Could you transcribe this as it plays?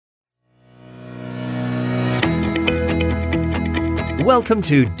Welcome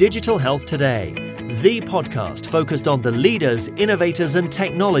to Digital Health Today, the podcast focused on the leaders, innovators, and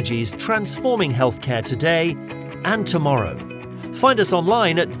technologies transforming healthcare today and tomorrow. Find us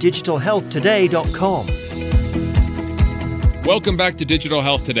online at digitalhealthtoday.com. Welcome back to Digital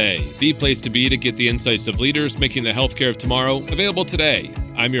Health Today, the place to be to get the insights of leaders making the healthcare of tomorrow available today.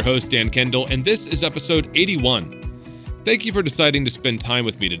 I'm your host, Dan Kendall, and this is episode 81. Thank you for deciding to spend time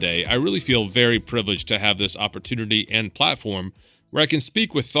with me today. I really feel very privileged to have this opportunity and platform where I can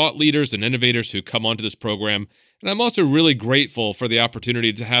speak with thought leaders and innovators who come onto this program, and I'm also really grateful for the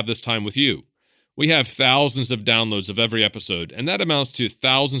opportunity to have this time with you. We have thousands of downloads of every episode, and that amounts to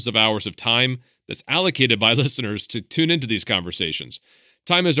thousands of hours of time that's allocated by listeners to tune into these conversations.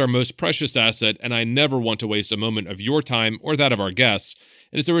 Time is our most precious asset, and I never want to waste a moment of your time or that of our guests,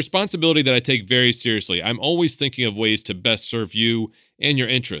 and it's a responsibility that I take very seriously. I'm always thinking of ways to best serve you and your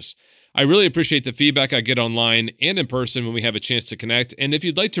interests. I really appreciate the feedback I get online and in person when we have a chance to connect, and if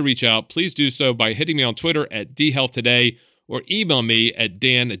you'd like to reach out, please do so by hitting me on Twitter at dhealthtoday or email me at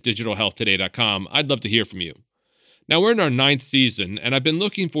dan@digitalhealthtoday.com. I'd love to hear from you. Now, we're in our 9th season, and I've been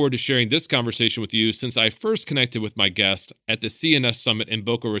looking forward to sharing this conversation with you since I first connected with my guest at the CNS Summit in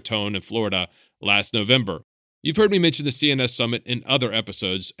Boca Raton in Florida last November. You've heard me mention the CNS Summit in other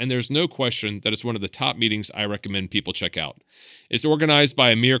episodes, and there's no question that it's one of the top meetings I recommend people check out. It's organized by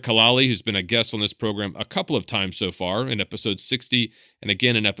Amir Kalali, who's been a guest on this program a couple of times so far, in episode 60 and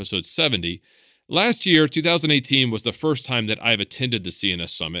again in episode 70. Last year, 2018, was the first time that I've attended the CNS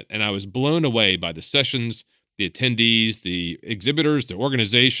Summit, and I was blown away by the sessions, the attendees, the exhibitors, the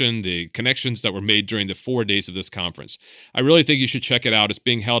organization, the connections that were made during the 4 days of this conference. I really think you should check it out. It's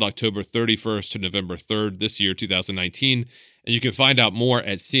being held October 31st to November 3rd this year, 2019, and you can find out more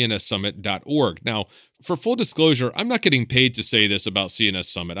at cnssummit.org. Now, for full disclosure, I'm not getting paid to say this about CNS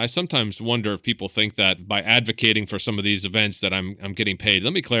Summit. I sometimes wonder if people think that by advocating for some of these events that I'm getting paid.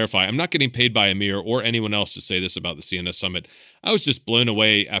 Let me clarify. I'm not getting paid by Amir or anyone else to say this about the CNS Summit. I was just blown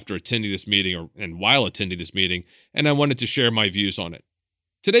away after attending this meeting and while attending this meeting, and I wanted to share my views on it.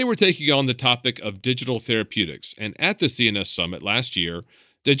 Today, we're taking on the topic of digital therapeutics, and at the CNS Summit last year,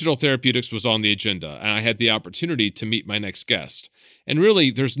 digital therapeutics was on the agenda, and I had the opportunity to meet my next guest. And really,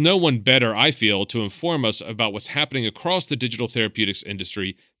 there's no one better, I feel, to inform us about what's happening across the digital therapeutics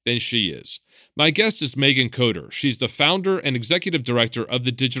industry than she is. My guest is Megan Coder. She's the founder and executive director of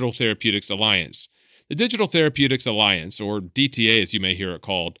the Digital Therapeutics Alliance. The Digital Therapeutics Alliance, or DTA as you may hear it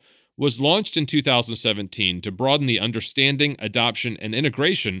called, was launched in 2017 to broaden the understanding, adoption, and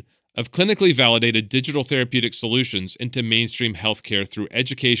integration of clinically validated digital therapeutic solutions into mainstream healthcare through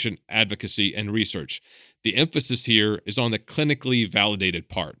education, advocacy, and research. The emphasis here is on the clinically validated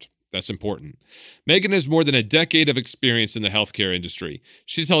part. That's important. Megan has more than a decade of experience in the healthcare industry.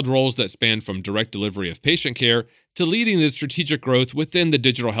 She's held roles that span from direct delivery of patient care to leading the strategic growth within the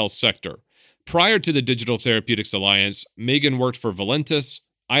digital health sector. Prior to the Digital Therapeutics Alliance, Megan worked for Valentis,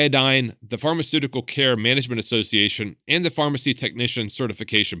 Iodine, the Pharmaceutical Care Management Association, and the Pharmacy Technician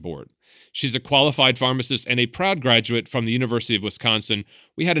Certification Board. She's a qualified pharmacist and a proud graduate from the University of Wisconsin.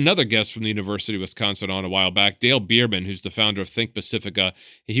 We had another guest from the University of Wisconsin on a while back, Dale Bierman, who's the founder of Think Pacifica.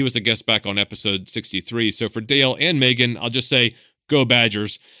 He was a guest back on episode 63. So for Dale and Megan, I'll just say, go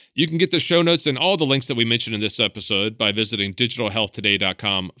Badgers. You can get the show notes and all the links that we mentioned in this episode by visiting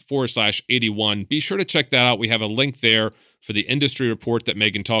digitalhealthtoday.com/81. Be sure to check that out. We have a link there for the industry report that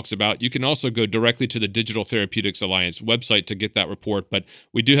Megan talks about. You can also go directly to the Digital Therapeutics Alliance website to get that report, but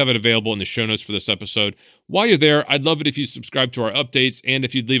we do have it available in the show notes for this episode. While you're there, I'd love it if you subscribe to our updates and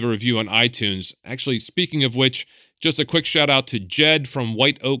if you'd leave a review on iTunes. Actually, speaking of which, just a quick shout out to Jed from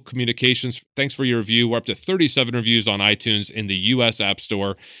White Oak Communications. Thanks for your review. We're up to 37 reviews on iTunes in the US App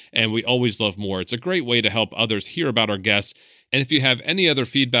Store, and we always love more. It's a great way to help others hear about our guests. And if you have any other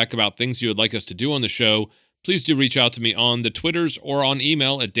feedback about things you would like us to do on the show, please do reach out to me on the Twitters or on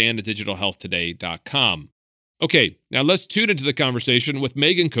email at dan@digitalhealthtoday.com. Okay, now let's tune into the conversation with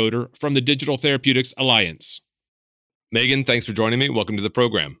Megan Coder from the Digital Therapeutics Alliance. Megan, thanks for joining me. Welcome to the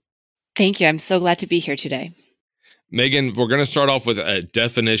program. Thank you. I'm so glad to be here today. Megan, we're going to start off with a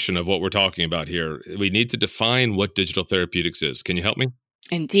definition of what we're talking about here. We need to define what digital therapeutics is. Can you help me?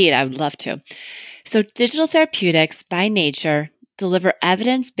 Indeed, I would love to. So digital therapeutics, by nature, deliver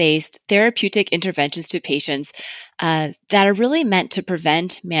evidence-based therapeutic interventions to patients that are really meant to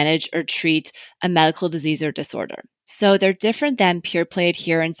prevent, manage, or treat a medical disease or disorder. So they're different than pure play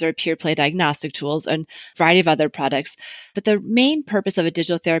adherence or pure play diagnostic tools and a variety of other products. But the main purpose of a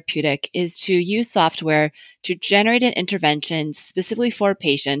digital therapeutic is to use software to generate an intervention specifically for a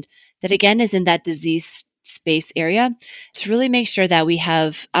patient that, again, is in that disease space area to really make sure that we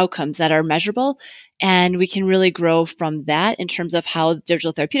have outcomes that are measurable, and we can really grow from that in terms of how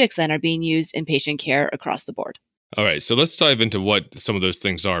digital therapeutics then are being used in patient care across the board. All right, so let's dive into what some of those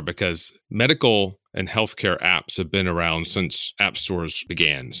things are, because medical and healthcare apps have been around since app stores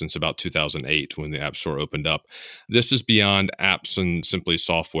began, since about 2008 when the App Store opened up. This is beyond apps and simply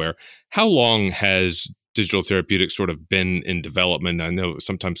software. How long has digital therapeutics sort of been in development? I know it was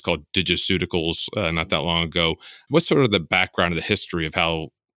sometimes called digiceuticals not that long ago. What's sort of the background of the history of how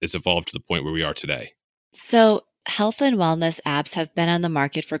it's evolved to the point where we are today? So, health and wellness apps have been on the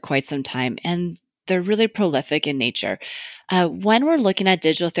market for quite some time, and they're really prolific in nature. When we're looking at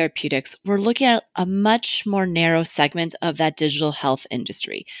digital therapeutics, we're looking at a much more narrow segment of that digital health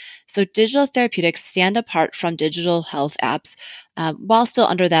industry. So, digital therapeutics stand apart from digital health apps while still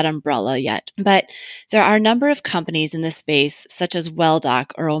under that umbrella yet. But there are a number of companies in this space, such as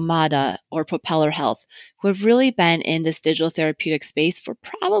WellDoc or Omada or Propeller Health, who have really been in this digital therapeutic space for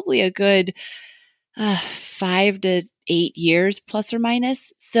probably a good 5 to 8 years, plus or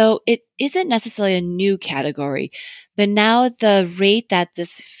minus. So it isn't necessarily a new category, but now the rate that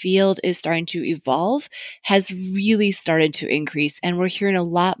this field is starting to evolve has really started to increase. And we're hearing a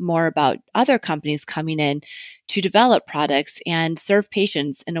lot more about other companies coming in to develop products and serve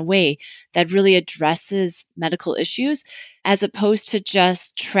patients in a way that really addresses medical issues, as opposed to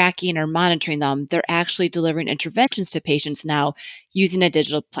just tracking or monitoring them. They're actually delivering interventions to patients now using a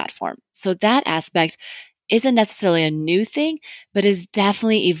digital platform. So that aspect isn't necessarily a new thing, but is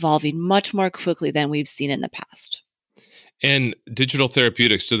definitely evolving much more quickly than we've seen in the past. And digital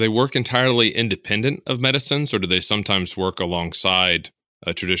therapeutics, do they work entirely independent of medicines, or do they sometimes work alongside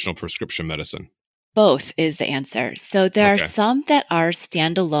a traditional prescription medicine? Both is the answer. So there are Okay. some that are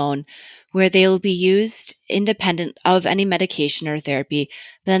standalone where they will be used independent of any medication or therapy.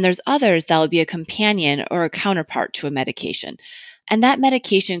 But then there's others that will be a companion or a counterpart to a medication. And that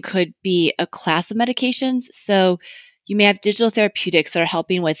medication could be a class of medications. So you may have digital therapeutics that are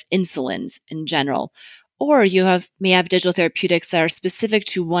helping with insulins in general, or may have digital therapeutics that are specific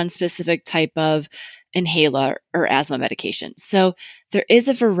to one specific type of inhaler or asthma medication. So there is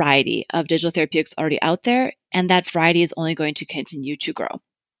a variety of digital therapeutics already out there, and that variety is only going to continue to grow.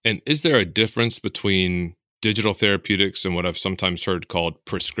 And is there a difference between digital therapeutics and what I've sometimes heard called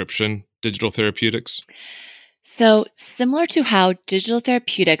prescription digital therapeutics? So, similar to how digital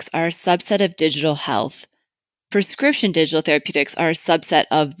therapeutics are a subset of digital health, prescription digital therapeutics are a subset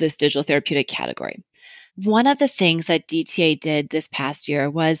of this digital therapeutic category. One of the things that DTA did this past year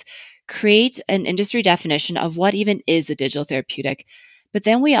was create an industry definition of what even is a digital therapeutic. But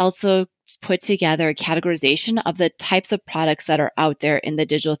then we also put together a categorization of the types of products that are out there in the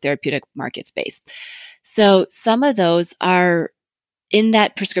digital therapeutic market space. So some of those are in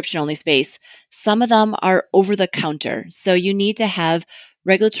that prescription only space. Some of them are over the counter. So you need to have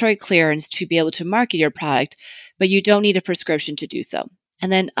regulatory clearance to be able to market your product, but you don't need a prescription to do so.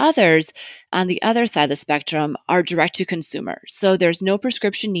 And then others on the other side of the spectrum are direct to consumer. So there's no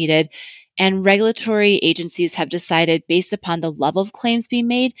prescription needed. And regulatory agencies have decided, based upon the level of claims being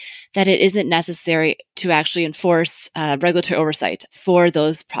made, that it isn't necessary to actually enforce regulatory oversight for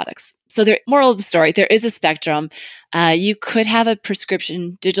those products. So the moral of the story, there is a spectrum. You could have a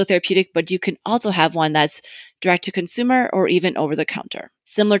prescription digital therapeutic, but you can also have one that's direct to consumer or even over the counter,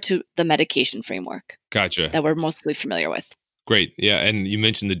 similar to the medication framework Gotcha. that we're mostly familiar with. Great. Yeah. And you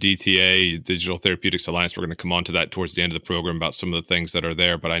mentioned the DTA, Digital Therapeutics Alliance. We're going to come on to that towards the end of the program about some of the things that are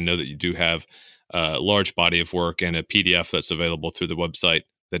there. But I know that you do have a large body of work and a PDF that's available through the website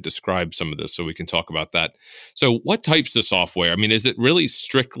that describes some of this. So we can talk about that. So what types of software? I mean, is it really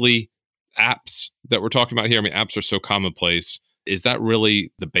strictly apps that we're talking about here? I mean, apps are so commonplace. Is that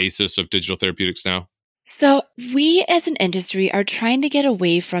really the basis of digital therapeutics now? So we as an industry are trying to get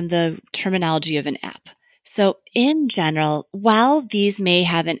away from the terminology of an app. So in general, while these may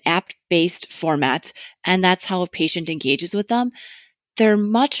have an app-based format, and that's how a patient engages with them, they're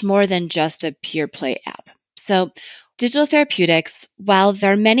much more than just a pure play app. So digital therapeutics, while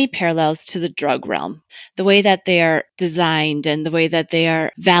there are many parallels to the drug realm, the way that they are designed and the way that they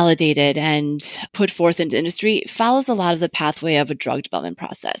are validated and put forth into industry follows a lot of the pathway of a drug development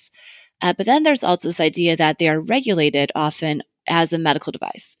process. But then there's also this idea that they are regulated often as a medical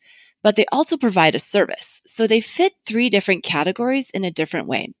device, but they also provide a service. So they fit three different categories in a different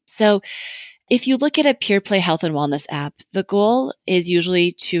way. So if you look at a pure play health and wellness app, the goal is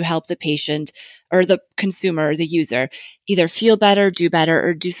usually to help the patient or the consumer, the user, either feel better,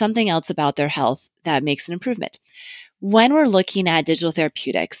 do something else about their health that makes an improvement. When we're looking at digital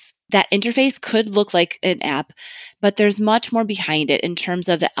therapeutics, that interface could look like an app, but there's much more behind it in terms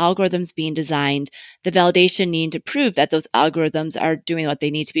of the algorithms being designed, the validation needing to prove that those algorithms are doing what they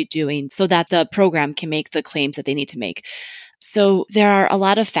need to be doing so that the program can make the claims that they need to make. So there are a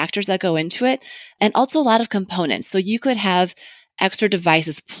lot of factors that go into it and also a lot of components. So you could have extra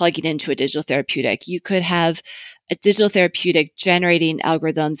devices plugging into a digital therapeutic. You could have a digital therapeutic generating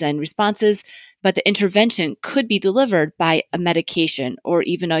algorithms and responses, but the intervention could be delivered by a medication or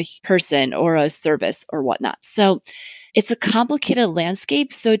even a person or a service or whatnot. So it's a complicated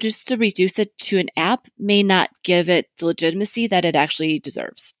landscape. So just to reduce it to an app may not give it the legitimacy that it actually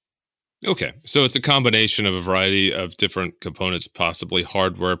deserves. Okay. So it's a combination of a variety of different components, possibly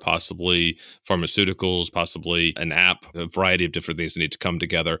hardware, possibly pharmaceuticals, possibly an app, a variety of different things that need to come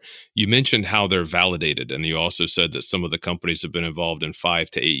together. You mentioned how they're validated, and you also said that some of the companies have been involved in 5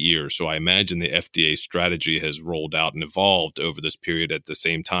 to 8 years. So I imagine the FDA strategy has rolled out and evolved over this period at the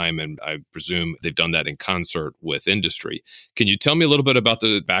same time, and I presume they've done that in concert with industry. Can you tell me a little bit about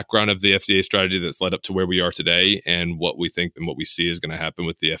the background of the FDA strategy that's led up to where we are today and what we think and what we see is going to happen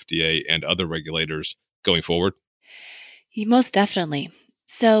with the FDA and other regulators going forward? Most definitely.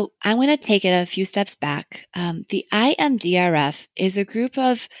 So I'm going to take it a few steps back. The IMDRF is a group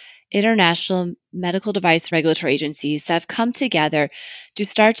of international medical device regulatory agencies that have come together to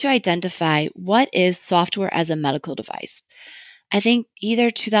start to identify what is software as a medical device. I think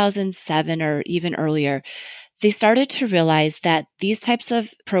either 2007 or even earlier, they started to realize that these types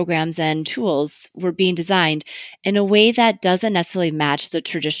of programs and tools were being designed in a way that doesn't necessarily match the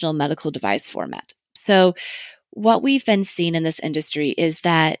traditional medical device format. So what we've been seeing in this industry is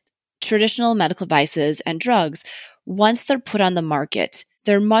that traditional medical devices and drugs, once they're put on the market,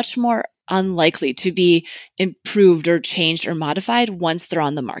 they're much more unlikely to be improved or changed or modified once they're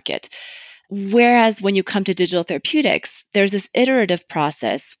on the market. Whereas when you come to digital therapeutics, there's this iterative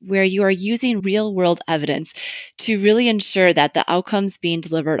process where you are using real world evidence to really ensure that the outcomes being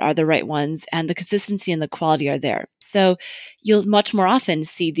delivered are the right ones and the consistency and the quality are there. So you'll much more often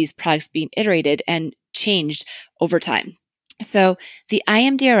see these products being iterated and changed over time. So the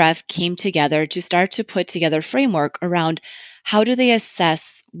IMDRF came together to start to put together a framework around how do they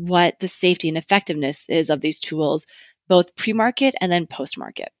assess what the safety and effectiveness is of these tools, both pre-market and then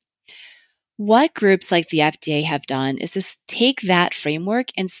post-market. What groups like the FDA have done is to take that framework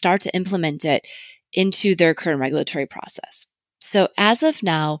and start to implement it into their current regulatory process. So as of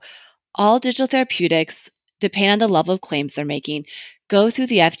now, all digital therapeutics, depending on the level of claims they're making, go through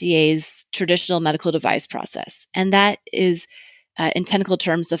the FDA's traditional medical device process. And that is, in technical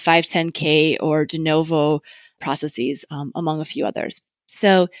terms, the 510K or de novo processes, among a few others.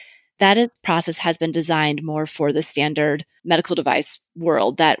 So process has been designed more for the standard medical device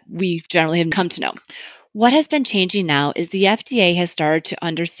world that we generally have come to know. What has been changing now is the FDA has started to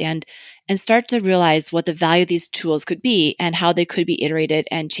understand and start to realize what the value of these tools could be and how they could be iterated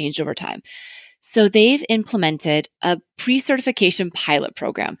and changed over time. So they've implemented a pre-certification pilot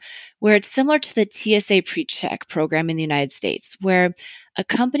program where it's similar to the TSA PreCheck program in the United States, where a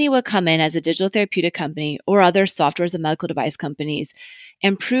company would come in as a digital therapeutic company or other software as a medical device companies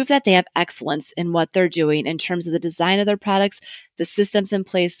and prove that they have excellence in what they're doing in terms of the design of their products, the systems in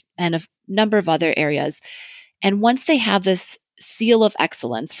place, and a number of other areas. And once they have this seal of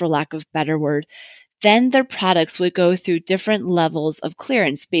excellence, for lack of a better word, then their products would go through different levels of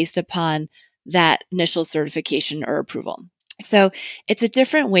clearance based upon that initial certification or approval. So it's a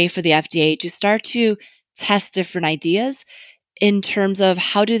different way for the FDA to start to test different ideas in terms of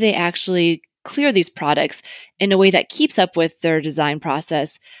how do they actually clear these products in a way that keeps up with their design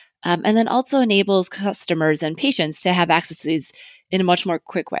process, and then also enables customers and patients to have access to these in a much more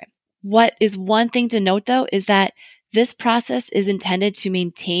quick way. What is one thing to note, though, is that this process is intended to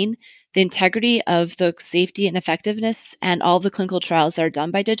maintain the integrity of the safety and effectiveness and all the clinical trials that are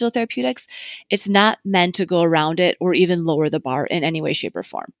done by digital therapeutics. It's not meant to go around it or even lower the bar in any way, shape, or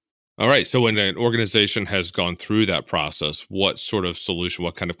form. All right. So when an organization has gone through that process, what sort of solution,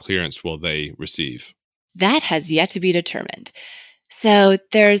 what kind of clearance will they receive? That has yet to be determined. So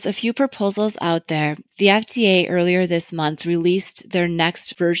there's a few proposals out there. The FDA earlier this month released their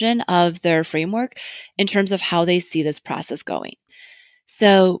next version of their framework in terms of how they see this process going.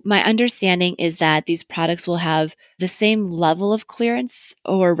 So my understanding is that these products will have the same level of clearance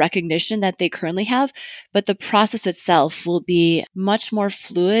or recognition that they currently have, but the process itself will be much more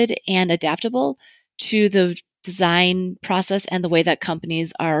fluid and adaptable to the design process and the way that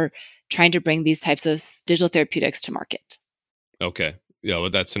companies are trying to bring these types of digital therapeutics to market. Okay. Yeah,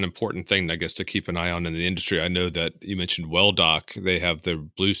 well, that's an important thing, I guess, to keep an eye on in the industry. I know that you mentioned WellDoc. They have their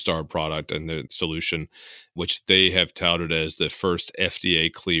Blue Star product and their solution, which they have touted as the first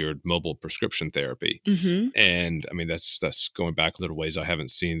FDA-cleared mobile prescription therapy. Mm-hmm. And I mean, that's going back a little ways. I haven't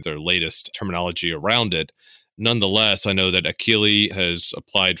seen their latest terminology around it. Nonetheless, I know that Akili has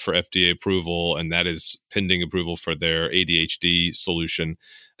applied for FDA approval, and that is pending approval for their ADHD solution.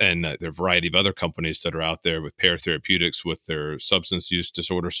 And there are a variety of other companies that are out there with Pear Therapeutics with their substance use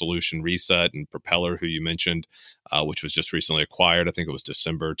disorder solution, Reset, and Propeller, who you mentioned, which was just recently acquired. I think it was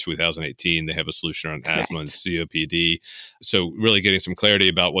December 2018. They have a solution on asthma and COPD. So really getting some clarity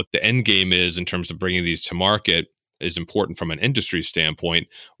about what the end game is in terms of bringing these to market is important from an industry standpoint.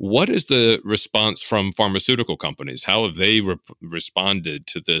 What is the response from pharmaceutical companies? How have they responded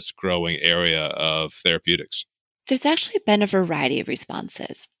to this growing area of therapeutics? There's actually been a variety of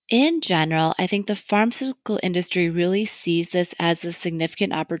responses. In general, I think the pharmaceutical industry really sees this as a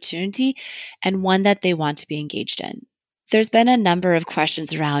significant opportunity and one that they want to be engaged in. There's been a number of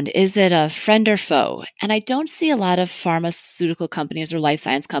questions around, is it a friend or foe? And I don't see a lot of pharmaceutical companies or life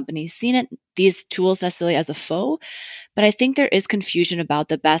science companies seeing these tools necessarily as a foe, but I think there is confusion about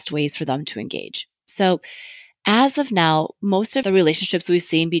the best ways for them to engage. So as of now, most of the relationships we've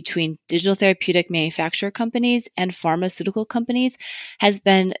seen between digital therapeutic manufacturer companies and pharmaceutical companies has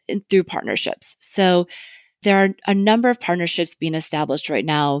been through partnerships. So there are a number of partnerships being established right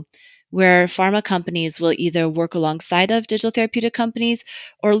now where pharma companies will either work alongside of digital therapeutic companies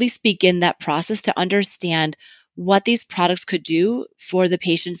or at least begin that process to understand what these products could do for the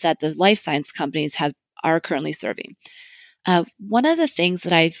patients that the life science companies are currently serving. One of the things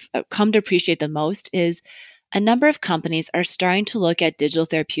that I've come to appreciate the most is a number of companies are starting to look at digital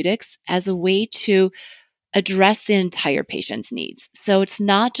therapeutics as a way to address the entire patient's needs. So it's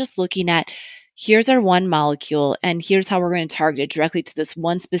not just looking at here's our one molecule and here's how we're going to target it directly to this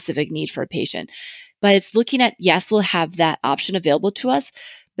one specific need for a patient. But it's looking at, yes, we'll have that option available to us,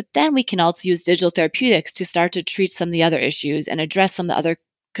 but then we can also use digital therapeutics to start to treat some of the other issues and address some of the other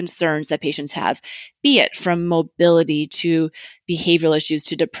concerns that patients have, be it from mobility to behavioral issues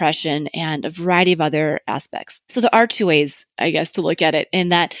to depression and a variety of other aspects. So there are two ways, I guess, to look at it, in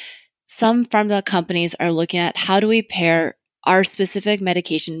that some pharma companies are looking at how do we pair our specific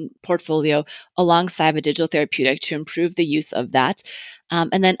medication portfolio alongside a digital therapeutic to improve the use of that.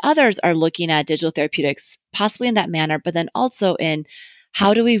 And then others are looking at digital therapeutics possibly in that manner, but then also in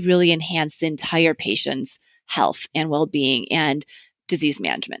how do we really enhance the entire patient's health and well-being and disease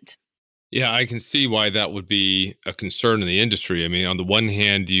management. Yeah, I can see why that would be a concern in the industry. I mean, on the one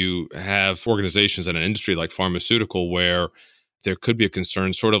hand, you have organizations in an industry like pharmaceutical where there could be a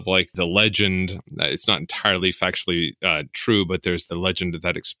concern, sort of like the legend. It's not entirely factually true, but there's the legend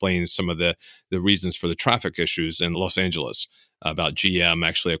that explains some of the reasons for the traffic issues in Los Angeles about GM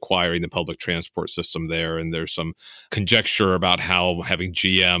actually acquiring the public transport system there. And there's some conjecture about how having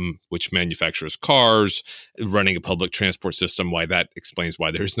GM, which manufactures cars, running a public transport system, why that explains why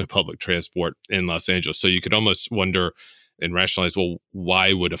there is no public transport in Los Angeles. So you could almost wonder and rationalize, well,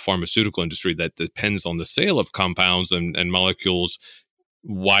 why would a pharmaceutical industry that depends on the sale of compounds and molecules,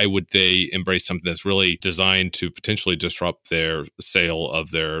 why would they embrace something that's really designed to potentially disrupt their sale of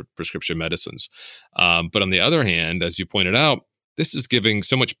their prescription medicines? But on the other hand, as you pointed out, this is giving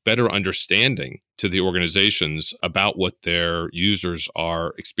so much better understanding to the organizations about what their users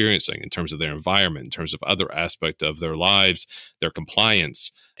are experiencing in terms of their environment, in terms of other aspects of their lives, their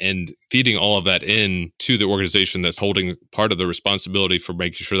compliance, and feeding all of that in to the organization that's holding part of the responsibility for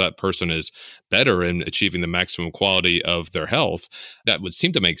making sure that person is better in achieving the maximum quality of their health. That would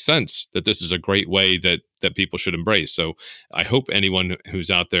seem to make sense that this is a great way that people should embrace. So I hope anyone who's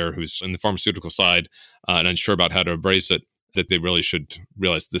out there who's in the pharmaceutical side and unsure about how to embrace it, that they really should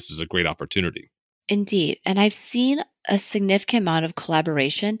realize this is a great opportunity. Indeed. And I've seen a significant amount of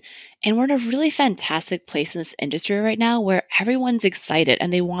collaboration, and we're in a really fantastic place in this industry right now where everyone's excited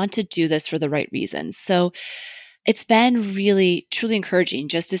and they want to do this for the right reasons. So it's been really, truly encouraging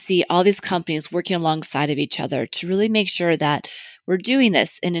just to see all these companies working alongside of each other to really make sure that we're doing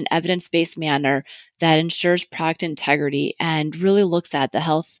this in an evidence-based manner that ensures product integrity and really looks at the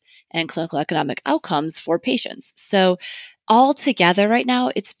health and clinical economic outcomes for patients. So all together right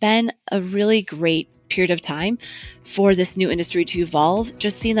now, it's been a really great period of time for this new industry to evolve,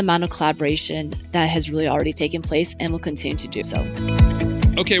 just seeing the amount of collaboration that has really already taken place and will continue to do so.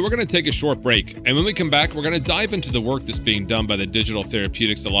 Okay, we're going to take a short break. And when we come back, we're going to dive into the work that's being done by the Digital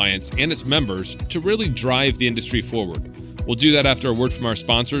Therapeutics Alliance and its members to really drive the industry forward. We'll do that after a word from our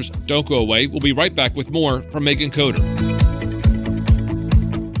sponsors. Don't go away. We'll be right back with more from Megan Coder.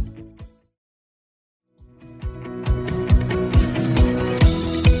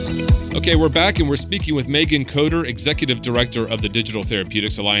 Okay, we're back and we're speaking with Megan Coder, Executive Director of the Digital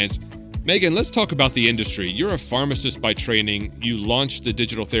Therapeutics Alliance. Megan, let's talk about the industry. You're a pharmacist by training. You launched the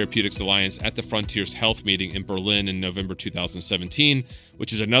Digital Therapeutics Alliance at the Frontiers Health meeting in Berlin in November 2017,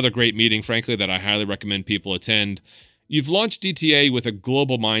 which is another great meeting, frankly, that I highly recommend people attend. You've launched DTA with a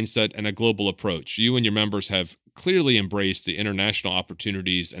global mindset and a global approach. You and your members have clearly embraced the international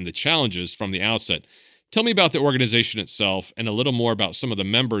opportunities and the challenges from the outset. Tell me about the organization itself and a little more about some of the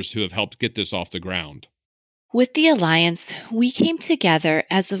members who have helped get this off the ground. With the Alliance, we came together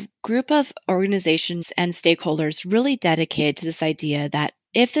as a group of organizations and stakeholders really dedicated to this idea that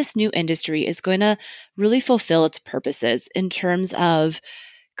if this new industry is going to really fulfill its purposes in terms of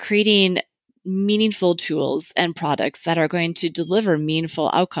creating meaningful tools and products that are going to deliver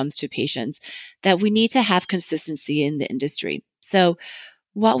meaningful outcomes to patients, that we need to have consistency in the industry. So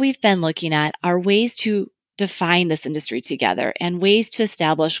what we've been looking at are ways to define this industry together and ways to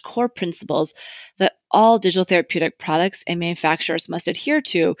establish core principles that all digital therapeutic products and manufacturers must adhere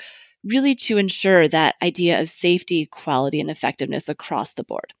to, really to ensure that idea of safety, quality, and effectiveness across the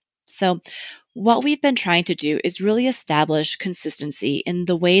board. So what we've been trying to do is really establish consistency in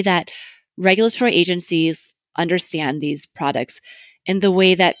the way that regulatory agencies understand these products, in the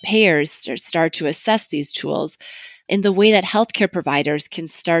way that payers start to assess these tools, in the way that healthcare providers can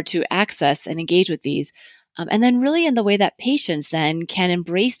start to access and engage with these, and then really in the way that patients then can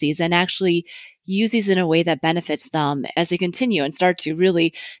embrace these and actually use these in a way that benefits them as they continue and start to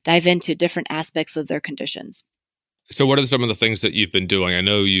really dive into different aspects of their conditions. So what are some of the things that you've been doing? I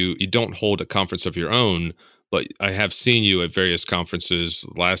know you don't hold a conference of your own, but I have seen you at various conferences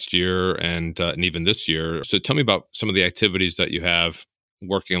last year and even this year. So tell me about some of the activities that you have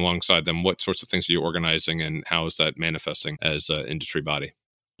working alongside them. What sorts of things are you organizing and how is that manifesting as an industry body?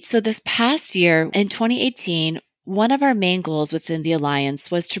 So this past year, in 2018, one of our main goals within the Alliance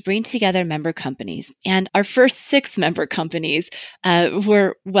was to bring together member companies. And our first 6 member companies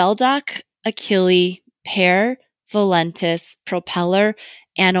were Welldoc, Akili, Pear, Volentis, Propeller,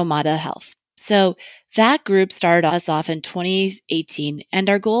 and Omada Health. So that group started us off in 2018, and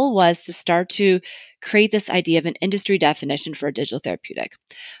our goal was to start to create this idea of an industry definition for a digital therapeutic.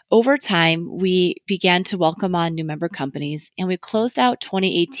 Over time, we began to welcome on new member companies, and we closed out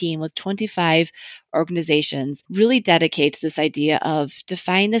 2018 with 25 organizations really dedicated to this idea of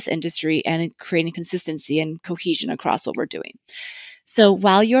defining this industry and creating consistency and cohesion across what we're doing. So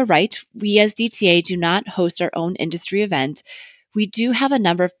while you're right, we as DTA do not host our own industry event, we do have a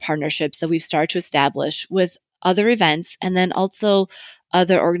number of partnerships that we've started to establish with other events and then also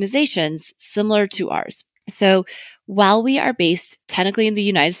other organizations similar to ours. So while we are based technically in the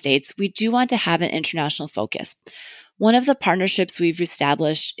United States, we do want to have an international focus. One of the partnerships we've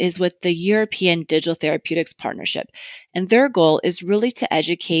established is with the European Digital Therapeutics Partnership. And their goal is really to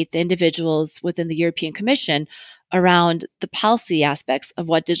educate the individuals within the European Commission around the policy aspects of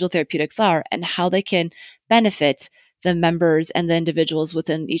what digital therapeutics are and how they can benefit the members and the individuals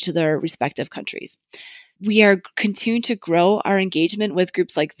within each of their respective countries. We are continuing to grow our engagement with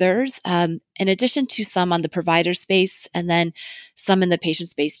groups like theirs, in addition to some on the provider space and then some in the patient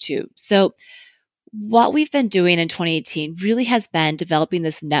space too. So what we've been doing in 2018 really has been developing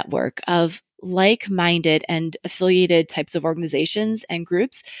this network of like-minded and affiliated types of organizations and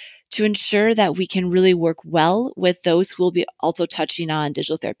groups to ensure that we can really work well with those who will be also touching on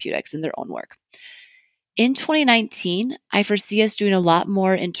digital therapeutics in their own work. In 2019, I foresee us doing a lot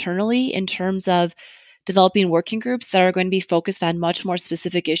more internally in terms of developing working groups that are going to be focused on much more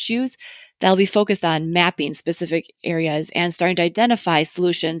specific issues that'll be focused on mapping specific areas and starting to identify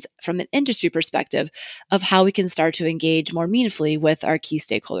solutions from an industry perspective of how we can start to engage more meaningfully with our key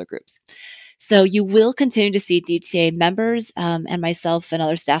stakeholder groups. So you will continue to see DTA members and myself and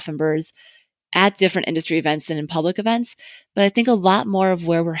other staff members at different industry events and in public events. But I think a lot more of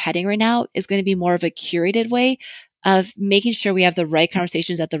where we're heading right now is going to be more of a curated way of making sure we have the right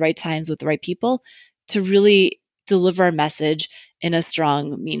conversations at the right times with the right people to really deliver our message in a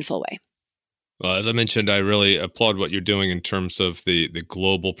strong, meaningful way. Well, as I mentioned, I really applaud what you're doing in terms of the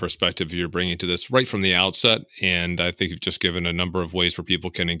global perspective you're bringing to this right from the outset. And I think you've just given a number of ways where people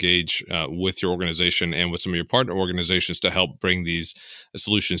can engage with your organization and with some of your partner organizations to help bring these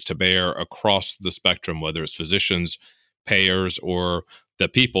solutions to bear across the spectrum, whether it's physicians, payers, or the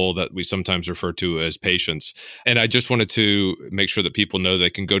people that we sometimes refer to as patients. And I just wanted to make sure that people know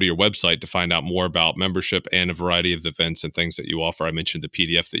they can go to your website to find out more about membership and a variety of events and things that you offer. I mentioned the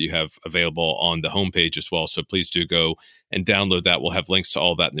PDF that you have available on the homepage as well. So please do go and download that. We'll have links to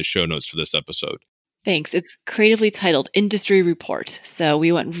all that in the show notes for this episode. Thanks. It's creatively titled Industry Report. So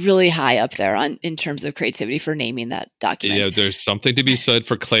we went really high up there in terms of creativity for naming that document. Yeah, there's something to be said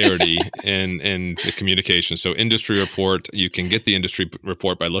for clarity in the communication. So industry report, you can get the industry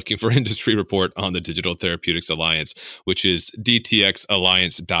report by looking for industry report on the Digital Therapeutics Alliance, which is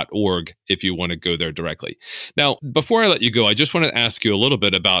dtxalliance.org if you want to go there directly. Now, before I let you go, I just want to ask you a little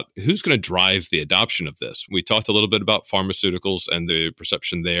bit about who's going to drive the adoption of this. We talked a little bit about pharmaceuticals and the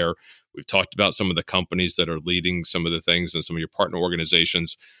perception there. We've talked about some of the companies that are leading some of the things and some of your partner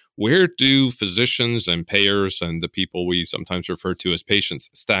organizations. Where do physicians and payers and the people we sometimes refer to as patients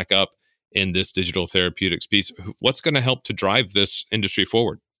stack up in this digital therapeutics piece? What's going to help to drive this industry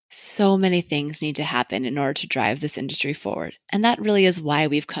forward? So many things need to happen in order to drive this industry forward. And that really is why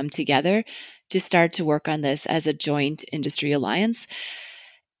we've come together to start to work on this as a joint industry alliance.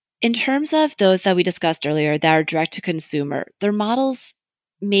 In terms of those that we discussed earlier that are direct to consumer, their models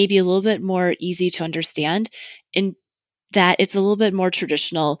may be a little bit more easy to understand in that it's a little bit more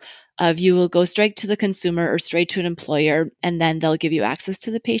traditional of you will go straight to the consumer or straight to an employer, and then they'll give you access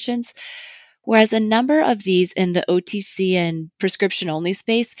to the patients. Whereas a number of these in the OTC and prescription only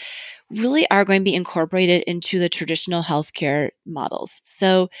space really are going to be incorporated into the traditional healthcare models.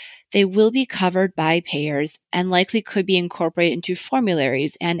 So they will be covered by payers and likely could be incorporated into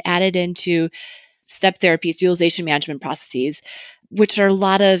formularies and added into step therapies, utilization management processes, which are a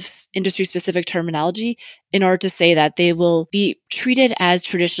lot of industry specific terminology in order to say that they will be treated as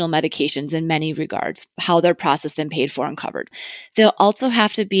traditional medications in many regards, how they're processed and paid for and covered. They'll also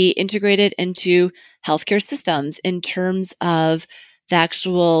have to be integrated into healthcare systems in terms of the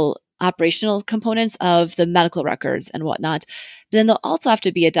actual operational components of the medical records and whatnot. But then they'll also have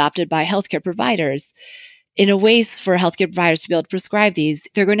to be adopted by healthcare providers. In a ways for healthcare providers to be able to prescribe these,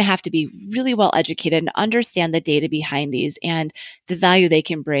 they're going to have to be really well educated and understand the data behind these and the value they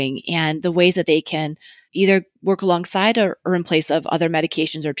can bring and the ways that they can either work alongside or in place of other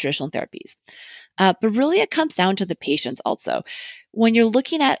medications or traditional therapies. But really, it comes down to the patients also. When you're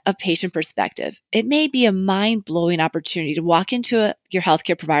looking at a patient perspective, it may be a mind-blowing opportunity to walk into your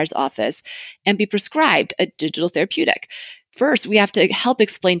healthcare provider's office and be prescribed a digital therapeutic. First, we have to help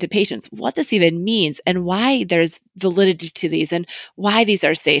explain to patients what this even means and why there's validity to these and why these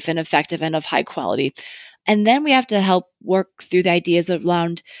are safe and effective and of high quality. And then we have to help work through the ideas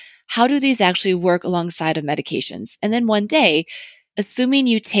around how do these actually work alongside of medications. And then one day, assuming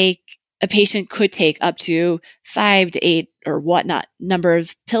a patient could take up to 5 to 8 or whatnot number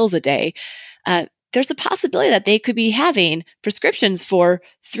of pills a day, there's a possibility that they could be having prescriptions for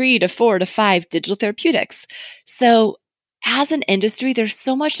 3 to 4 to 5 digital therapeutics. So as an industry, there's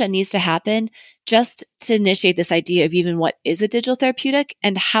so much that needs to happen just to initiate this idea of even what is a digital therapeutic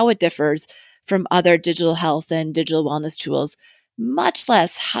and how it differs from other digital health and digital wellness tools, much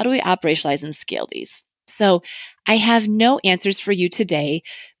less how do we operationalize and scale these. So I have no answers for you today,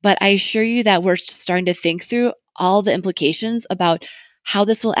 but I assure you that we're starting to think through all the implications about how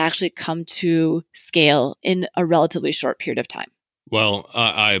this will actually come to scale in a relatively short period of time. Well,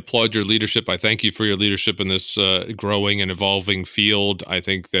 I applaud your leadership. I thank you for your leadership in this growing and evolving field. I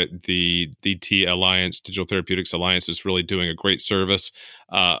think that the DT Alliance, Digital Therapeutics Alliance, is really doing a great service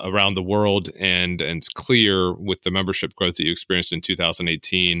around the world. And it's clear with the membership growth that you experienced in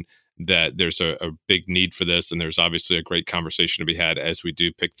 2018 that there's a big need for this. And there's obviously a great conversation to be had as we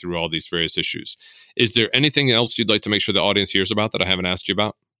do pick through all these various issues. Is there anything else you'd like to make sure the audience hears about that I haven't asked you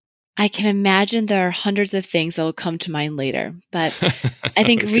about? I can imagine there are hundreds of things that will come to mind later, but I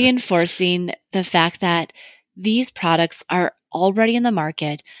think Okay. reinforcing the fact that these products are already in the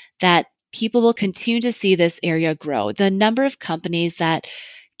market, that people will continue to see this area grow. The number of companies that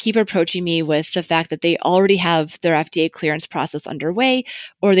keep approaching me with the fact that they already have their FDA clearance process underway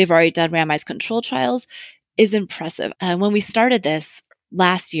or they've already done randomized control trials is impressive. When we started this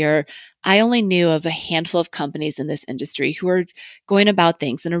last year, I only knew of a handful of companies in this industry who are going about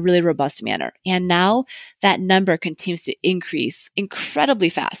things in a really robust manner. And now that number continues to increase incredibly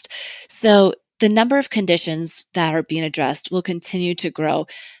fast. So the number of conditions that are being addressed will continue to grow.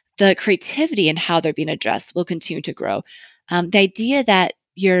 The creativity in how they're being addressed will continue to grow. The idea that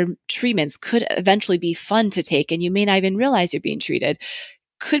your treatments could eventually be fun to take and you may not even realize you're being treated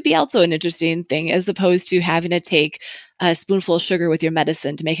could be also an interesting thing as opposed to having to take a spoonful of sugar with your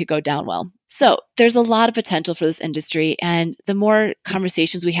medicine to make it go down well. So there's a lot of potential for this industry. And the more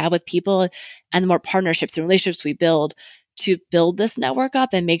conversations we have with people and the more partnerships and relationships we build to build this network up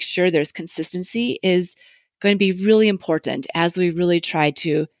and make sure there's consistency is going to be really important as we really try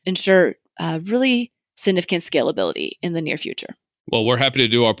to ensure really significant scalability in the near future. Well, we're happy to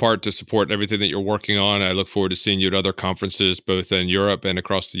do our part to support everything that you're working on. I look forward to seeing you at other conferences, both in Europe and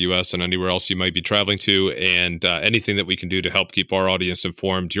across the U.S. and anywhere else you might be traveling to. And anything that we can do to help keep our audience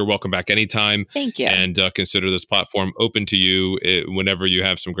informed, you're welcome back anytime. Thank you. And consider this platform open to you whenever you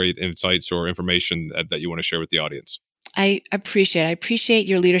have some great insights or information that you want to share with the audience. I appreciate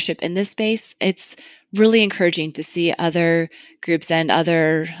your leadership in this space. It's really encouraging to see other groups and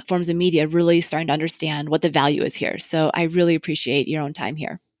other forms of media really starting to understand what the value is here. So I really appreciate your own time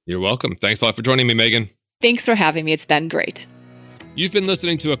here. You're welcome. Thanks a lot for joining me, Megan. Thanks for having me. It's been great. You've been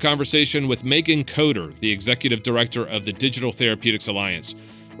listening to a conversation with Megan Coder, the Executive Director of the Digital Therapeutics Alliance.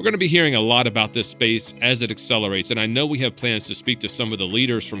 We're going to be hearing a lot about this space as it accelerates, and I know we have plans to speak to some of the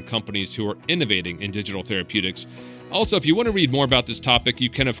leaders from companies who are innovating in digital therapeutics. Also, if you want to read more about this topic, you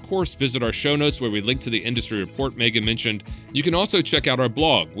can, of course, visit our show notes where we link to the industry report Megan mentioned. You can also check out our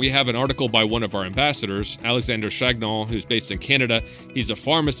blog. We have an article by one of our ambassadors, Alexander Chagnon, who's based in Canada. He's a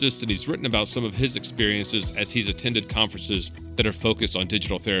pharmacist, and he's written about some of his experiences as he's attended conferences that are focused on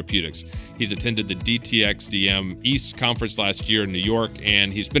digital therapeutics. He's attended the DTXDM East Conference last year in New York,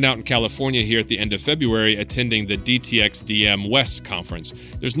 and he's been out in California here at the end of February attending the DTXDM West Conference.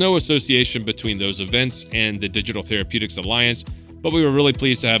 There's no association between those events and the Digital Therapeutics Alliance, but we were really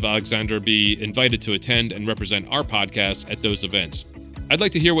pleased to have Alexander be invited to attend and represent our podcast at those events. I'd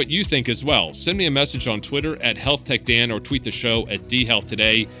like to hear what you think as well. Send me a message on Twitter at HealthTechDan or tweet the show at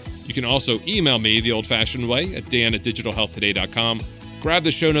DHealthToday. You can also email me the old-fashioned way at dan@digitalhealthtoday.com. Grab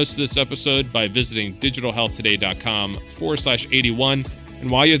the show notes to this episode by visiting digitalhealthtoday.com/81.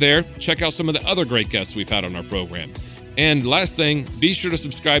 And while you're there, check out some of the other great guests we've had on our program. And last thing, be sure to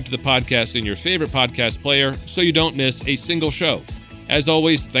subscribe to the podcast in your favorite podcast player so you don't miss a single show. As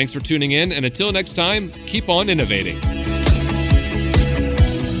always, thanks for tuning in, and until next time, keep on innovating.